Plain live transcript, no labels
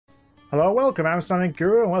Hello, welcome, I'm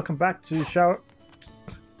Sonicguru, and welcome back to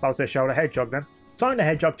I'll say Show the Hedgehog then. Sonic the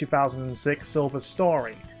Hedgehog 2006 Silver's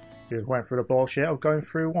story. We just went through the bullshit of going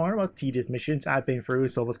through one of the most tedious missions I've been through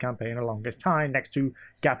Silver's campaign the longest time, next to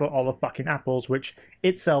gather all the fucking apples, which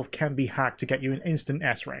itself can be hacked to get you an instant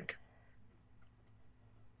S rank.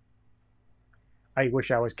 I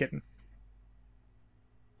wish I was kidding.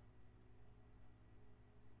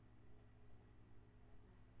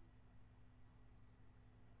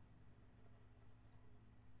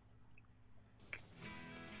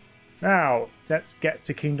 Now, let's get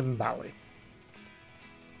to Kingdom Valley.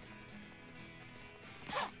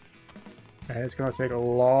 And it's going to take a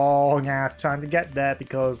long ass time to get there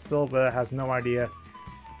because Silver has no idea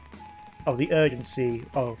of the urgency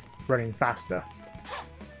of running faster.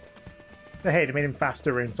 Hey, they made him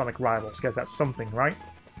faster in Sonic Rivals, guess that's something, right?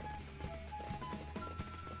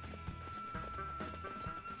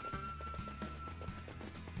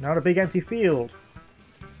 Now the big empty field.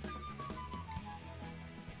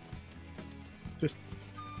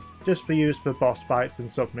 Just for use for boss fights and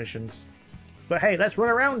submissions. But hey, let's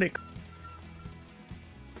run around it!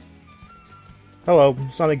 Hello,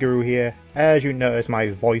 Sonicguru here. As you notice,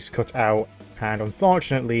 my voice cut out, and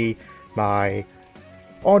unfortunately, my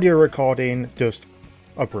audio recording just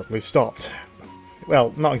abruptly stopped.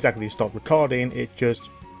 Well, not exactly stopped recording, it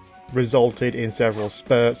just resulted in several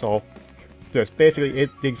spurts of just basically,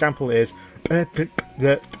 the example is that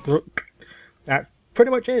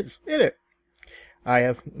pretty much is it. I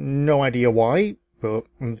have no idea why, but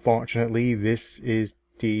unfortunately this is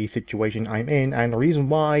the situation I'm in, and the reason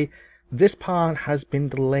why this part has been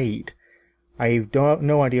delayed. I have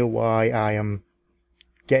no idea why I am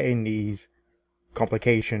getting these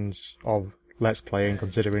complications of Let's Playing,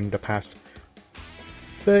 considering the past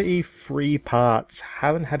 33 parts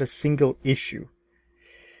haven't had a single issue.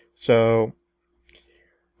 So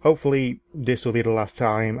hopefully this will be the last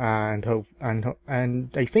time, and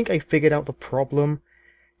I think I figured out the problem,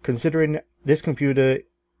 considering this computer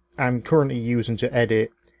I'm currently using to edit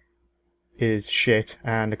is shit,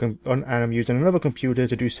 and I'm using another computer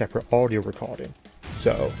to do separate audio recording.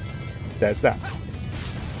 So there's that.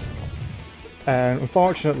 And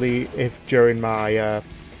unfortunately, if during my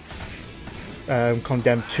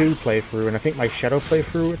Condemned 2 playthrough, and I think my Shadow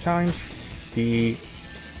playthrough at times,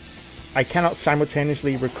 I cannot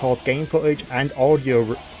simultaneously record game footage and audio,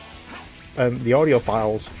 the audio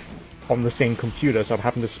files on the same computer, so I'm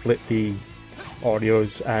having to split the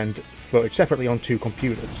audios and footage separately on two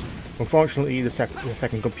computers. Unfortunately, the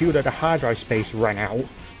second computer, the hard drive space ran out,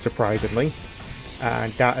 surprisingly,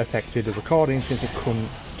 and that affected the recording since it couldn't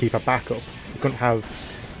keep a backup. It couldn't have...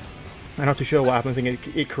 I'm not too sure what happened. I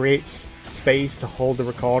think it creates space to hold the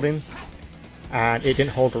recording, and it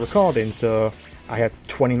didn't hold the recording, so I had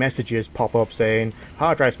 20 messages pop up saying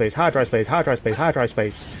hard drive space, hard drive space, hard drive space, hard drive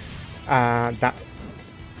space. And that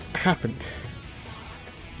happened.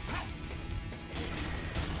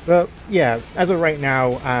 But yeah, as of right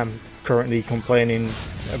now, I'm currently complaining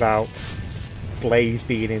about Blaze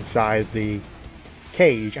being inside the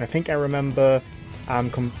cage. And I think I remember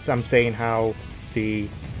I'm saying how the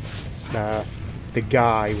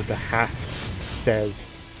guy with the hat says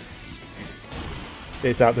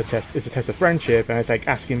it's a test of friendship, and it's like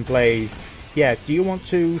asking Blaze, yeah, do you want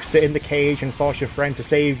to sit in the cage and force your friend to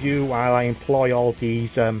save you while I employ all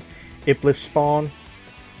these Iblis spawn?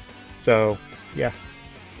 So yeah.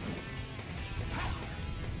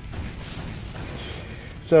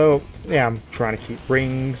 So yeah, I'm trying to keep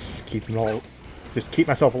rings, just keep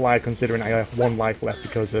myself alive, considering I have one life left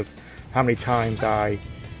because of how many times I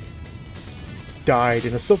died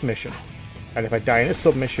in a submission. And if I die in a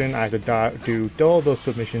submission, I have to do all those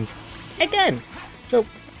submissions again. So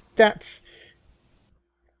that's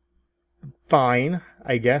fine,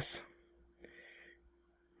 I guess.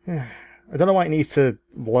 I don't know why it needs to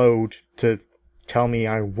load to tell me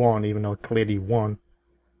I won, even though I clearly won.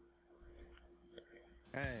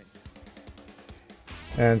 Hey.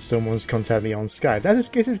 And someone's contacted me on Skype. This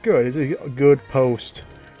is good. This is a good post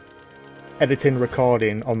editing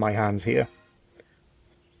recording on my hands here.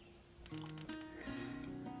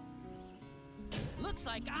 Looks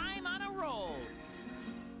like I'm on a roll.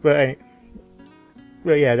 But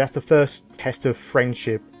yeah, that's the first test of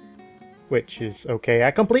friendship, which is okay.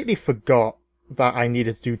 I completely forgot that I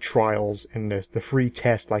needed to do trials in this, the free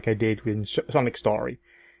test like I did in Sonic Story.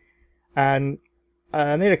 And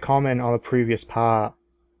I made a comment on a previous part,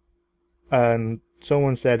 and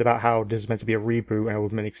someone said about how this is meant to be a reboot, and it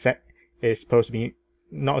would make sense. It's supposed to be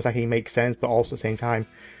not exactly make sense, but also at the same time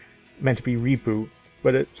meant to be reboot.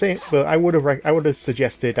 But I would have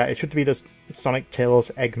suggested that it should be just Sonic, Tails,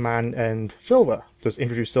 Eggman, and Silver. Just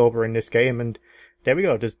introduce Silver in this game, and there we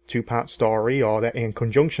go. There's two-part story, or that in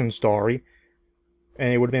conjunction story,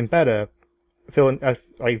 and it would have been better.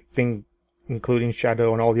 I think including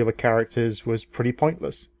Shadow and all the other characters was pretty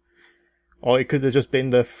pointless. Or it could have just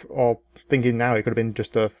been or thinking now, it could have been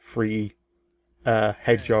just the three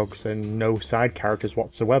Hedgehogs and no side characters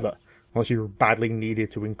whatsoever, unless you badly needed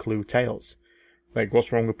to include Tails. Like,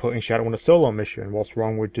 what's wrong with putting Shadow on a solo mission? What's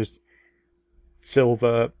wrong with just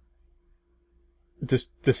Silver just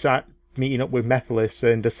meeting up with Mephiles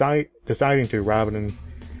and deciding to, rather than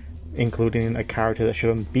including a character that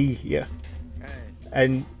shouldn't be here?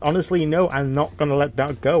 And honestly, no, I'm not going to let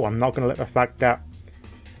that go. I'm not going to let the fact that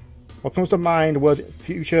what comes to mind was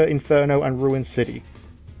Future, Inferno, and Ruin City.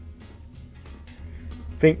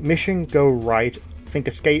 Think mission, go right. Think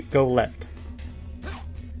escape, go left.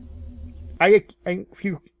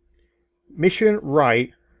 Mission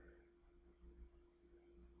right.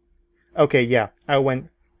 Okay, yeah, I went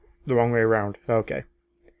the wrong way around. Okay,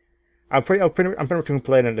 I'm pretty much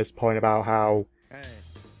complaining at this point about how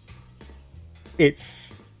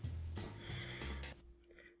it's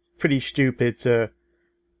pretty stupid to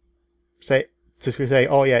say,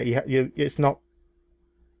 oh yeah, it's not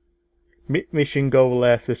mission go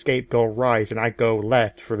left, escape go right, and I go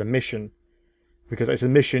left for the mission. Because it's a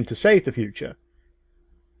mission to save the future.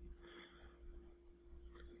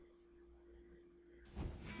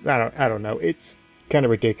 I don't know. It's kind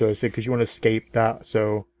of ridiculous because you want to escape that,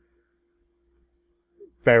 so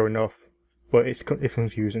fair enough. But it's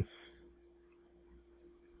confusing.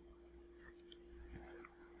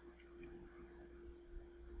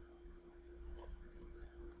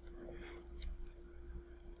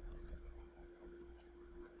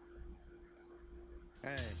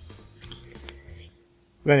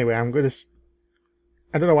 But anyway, I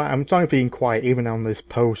don't know why, I'm trying to be quiet even on this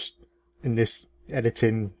in this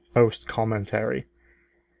editing post commentary.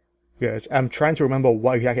 Because I'm trying to remember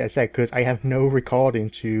what exactly I said, because I have no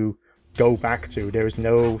recording to go back to. There is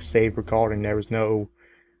no save recording, there is no,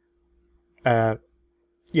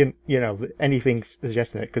 you know, anything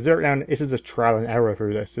suggesting it. Because right now, this is a trial and error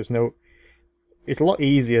through this. It's a lot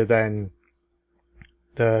easier than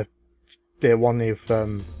the one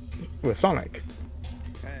with Sonic.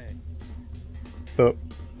 But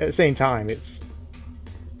at the same time, it's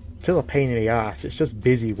still a pain in the ass. It's just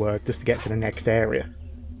busy work just to get to the next area.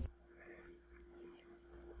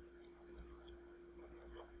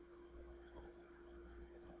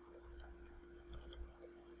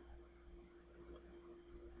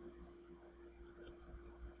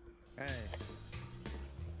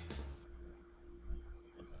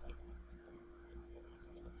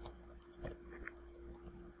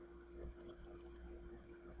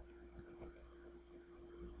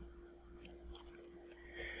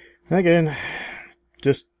 And again,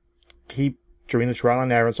 just keep doing the trial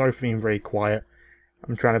and error. Sorry for being very quiet.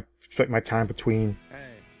 I'm trying to split my time between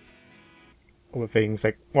other things,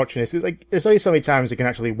 like watching this. There's only so many times you can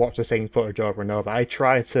actually watch the same footage over and over. I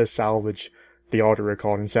tried to salvage the audio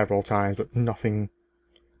recording several times, but nothing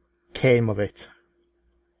came of it.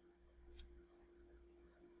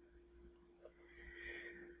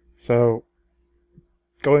 So,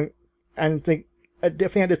 I think at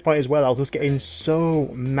this point as well, I was just getting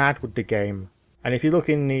so mad with the game. And if you look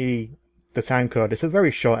in the time code, it's a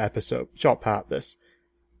very short part this.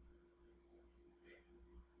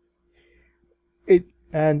 It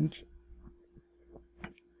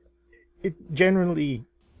generally,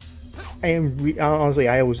 honestly,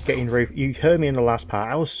 I was getting you heard me in the last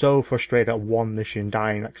part, I was so frustrated at one mission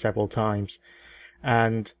dying like several times.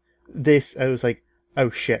 And this, I was like, oh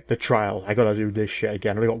shit, the trial, I gotta do this shit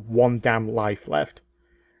again. I've got one damn life left.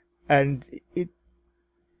 And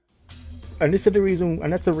that's the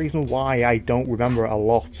reason why I don't remember a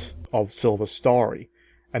lot of Silver's story.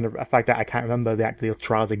 And the fact that I can't remember the actual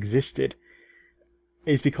trials existed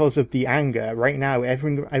is because of the anger. Right now,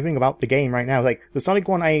 everything about the game right now, like the Sonic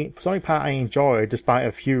part I enjoyed, despite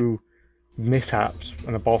a few mishaps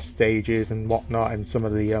on the boss stages and whatnot, and some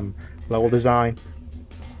of the level design.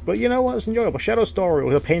 But you know what? It's enjoyable. Shadow's story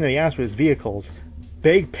was a pain in the ass with its vehicles.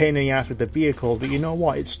 Big pain in the ass with the vehicles, but you know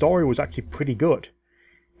what? Its story was actually pretty good.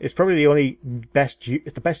 It's probably the best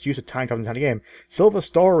use of time travel in the game. Silver's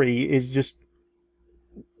story is just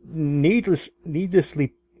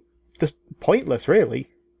needlessly just pointless, really.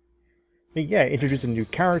 I mean, yeah, it introduces a new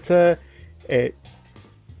character. It's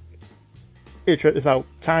about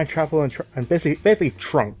time travel and basically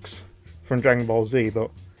Trunks from Dragon Ball Z, but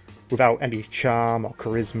without any charm or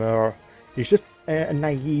charisma. He's just a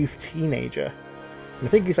naive teenager. I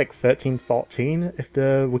think he's like 13, 14, if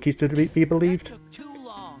the wikis to be believed. That took too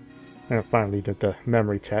long. And I finally did the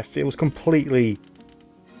memory test. It was completely...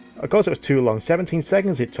 Of course it was too long. 17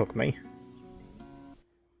 seconds it took me.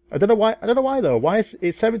 I don't know why though. Why is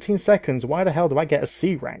it 17 seconds? Why the hell do I get a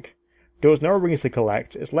C rank? There was no rings to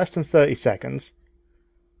collect. It's less than 30 seconds.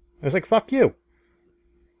 I was like, fuck you.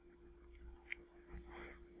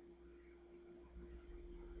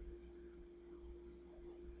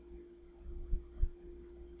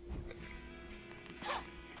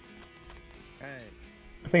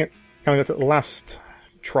 I think I'm going to go to the last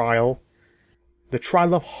trial. The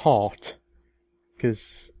Trial of Heart.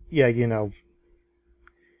 Because, yeah, you know,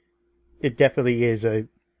 it definitely is a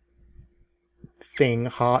thing.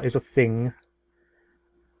 Heart is a thing.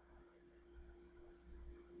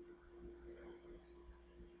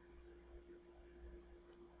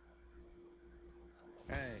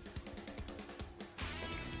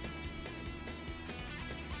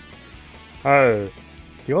 Oh,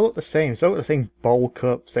 they all look the same. So the same bowl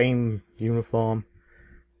cup, same uniform.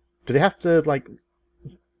 Do they have to like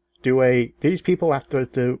do a? These people have to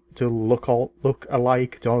look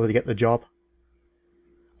alike in order to get the job?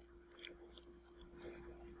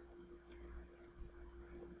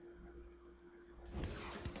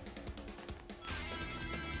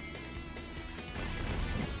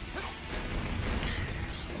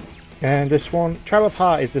 And this one, Trial of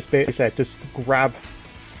Heart, is just basically said, just grab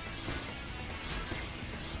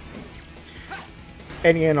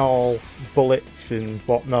any and all bullets and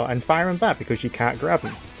whatnot and fire them back because you can't grab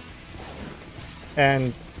them.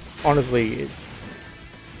 And honestly,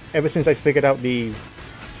 ever since I figured out the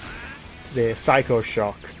Psycho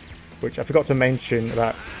Shock, which I forgot to mention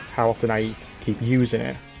about how often I keep using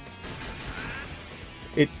it,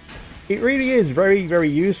 it really is very, very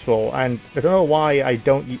useful, and I don't know why I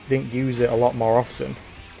didn't use it a lot more often.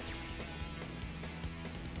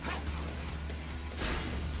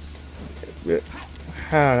 I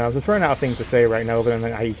don't know, I'm throwing out things to say right now, but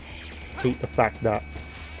then I hate the fact that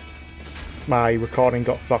my recording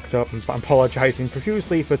got fucked up, and I'm apologising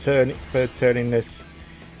profusely for turning this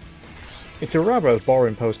into a rather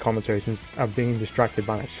boring post-commentary since I'm being distracted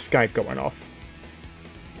by my Skype going off.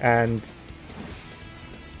 And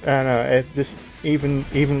I don't know, it just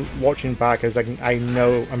even watching back, as I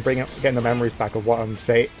know I'm getting the memories back of what I'm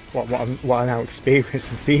saying, what I now experience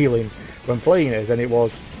and feeling when playing this, and it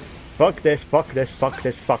was fuck this, fuck this, fuck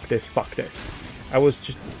this, fuck this, fuck this. I was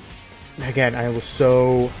just, again, I was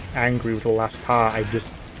so angry with the last part. I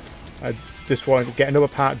just wanted to get another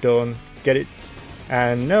part done, get it,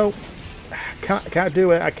 and no, can't do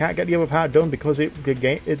it. I can't get the other part done because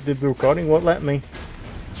the recording won't let me.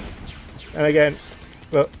 And again,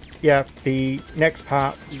 but yeah, the next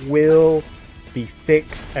part will be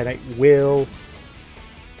fixed, and it will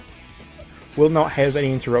not have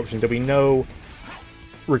any interruptions. There'll be no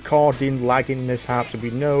recording lagging mishaps. There'll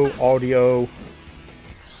be no audio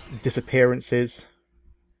disappearances.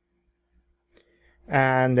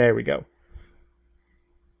 And there we go.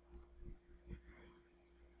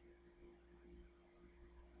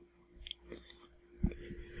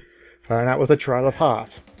 And that was the Trial of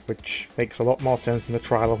Heart, which makes a lot more sense than the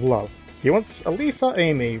Trial of Love. If you want Elisa or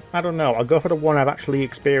Amy, I don't know. I'll go for the one I've actually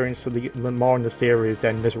experienced more in the series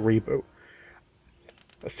than this reboot.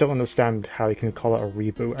 I still understand how you can call it a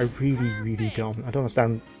reboot. I really, really don't. I don't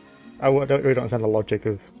understand. I really don't understand the logic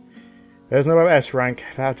of. There's no S rank.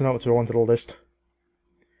 I have to know what to go onto the list.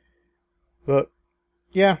 But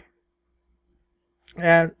yeah,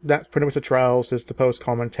 and that's pretty much the trials. There's the post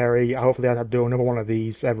commentary. Hopefully, I'll do another one of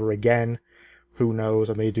these ever again. Who knows?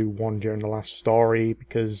 I may do one during the last story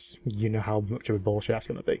because you know how much of a bullshit that's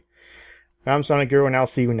going to be. I'm Sonicguru, and I'll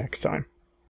see you next time.